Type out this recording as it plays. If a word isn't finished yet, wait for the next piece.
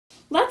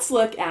let's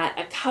look at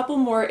a couple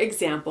more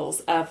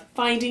examples of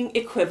finding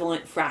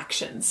equivalent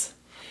fractions.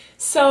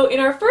 So in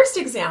our first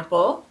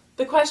example,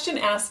 the question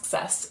asks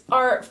us,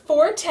 are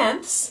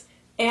 4/10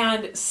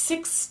 and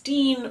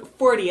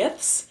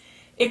 16/40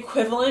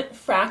 equivalent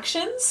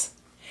fractions?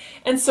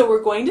 And so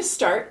we're going to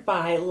start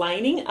by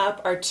lining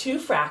up our two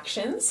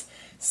fractions.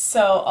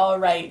 So I'll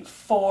write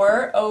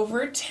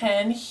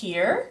 4/10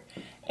 here,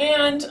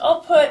 and I'll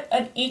put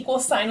an equal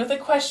sign with a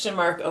question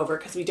mark over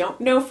because we don't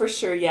know for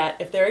sure yet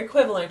if they're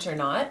equivalent or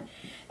not.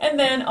 And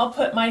then I'll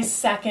put my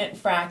second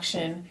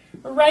fraction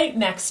right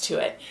next to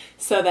it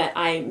so that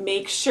I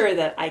make sure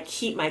that I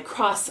keep my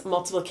cross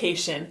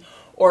multiplication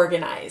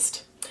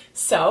organized.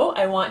 So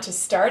I want to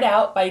start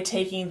out by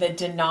taking the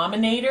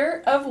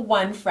denominator of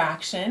one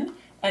fraction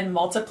and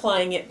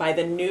multiplying it by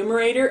the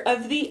numerator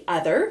of the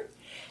other.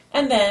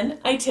 And then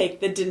I take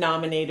the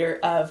denominator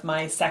of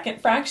my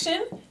second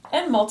fraction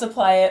and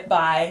multiply it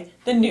by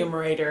the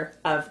numerator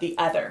of the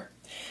other.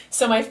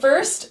 So my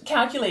first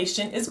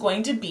calculation is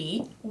going to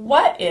be,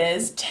 what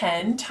is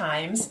 10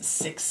 times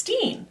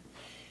 16?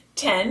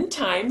 10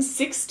 times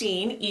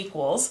 16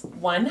 equals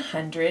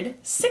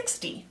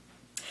 160.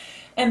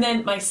 And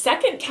then my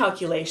second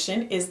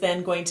calculation is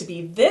then going to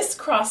be this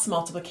cross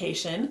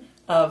multiplication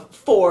of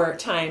 4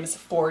 times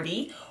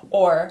 40,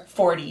 or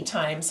 40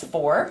 times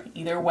 4,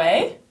 either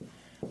way.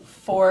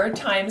 4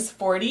 times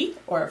 40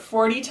 or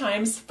 40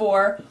 times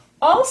 4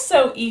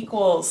 also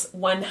equals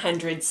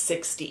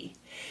 160.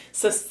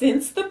 So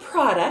since the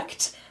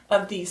product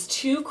of these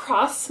two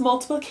cross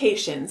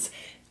multiplications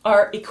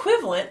are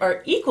equivalent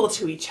or equal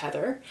to each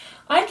other,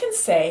 I can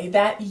say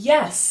that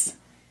yes,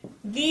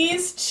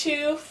 these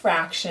two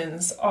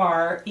fractions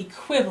are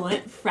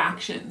equivalent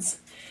fractions.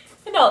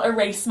 And I'll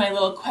erase my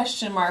little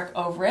question mark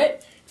over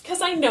it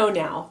because I know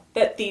now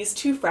that these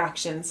two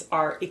fractions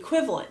are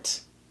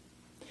equivalent.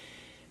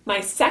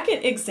 My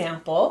second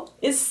example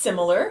is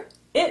similar.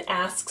 It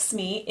asks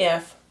me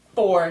if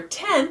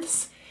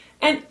 4/10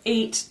 and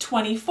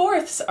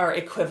 8/24 are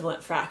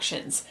equivalent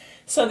fractions.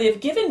 So they've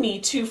given me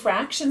two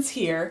fractions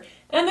here,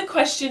 and the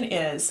question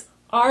is,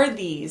 are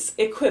these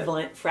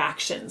equivalent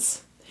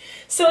fractions?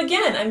 So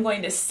again, I'm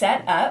going to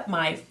set up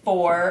my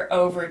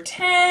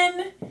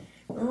 4/10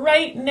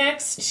 right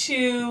next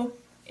to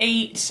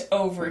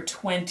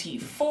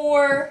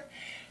 8/24,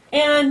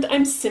 and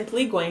I'm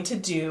simply going to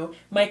do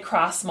my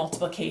cross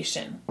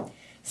multiplication.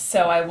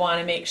 So I want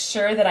to make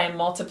sure that I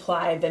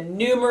multiply the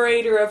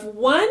numerator of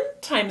one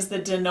times the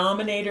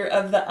denominator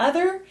of the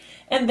other,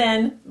 and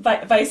then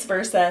vice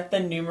versa, the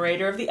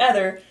numerator of the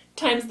other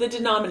times the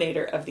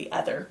denominator of the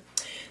other.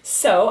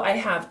 So I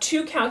have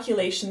two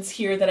calculations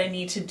here that I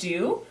need to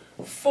do.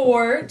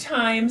 4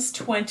 times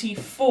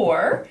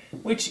 24,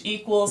 which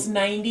equals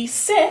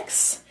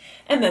 96.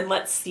 And then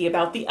let's see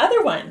about the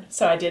other one.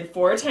 So I did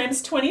 4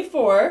 times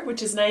 24,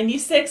 which is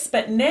 96,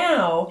 but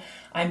now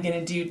I'm going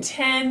to do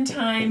 10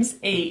 times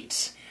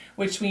 8,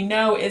 which we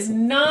know is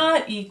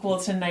not equal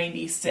to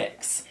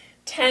 96.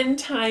 10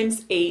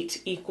 times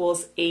 8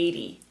 equals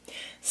 80.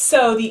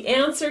 So the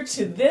answer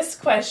to this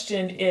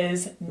question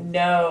is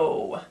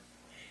no.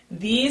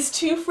 These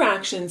two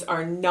fractions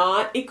are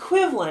not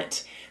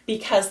equivalent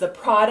because the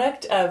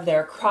product of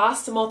their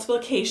cross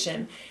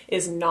multiplication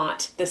is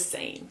not the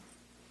same.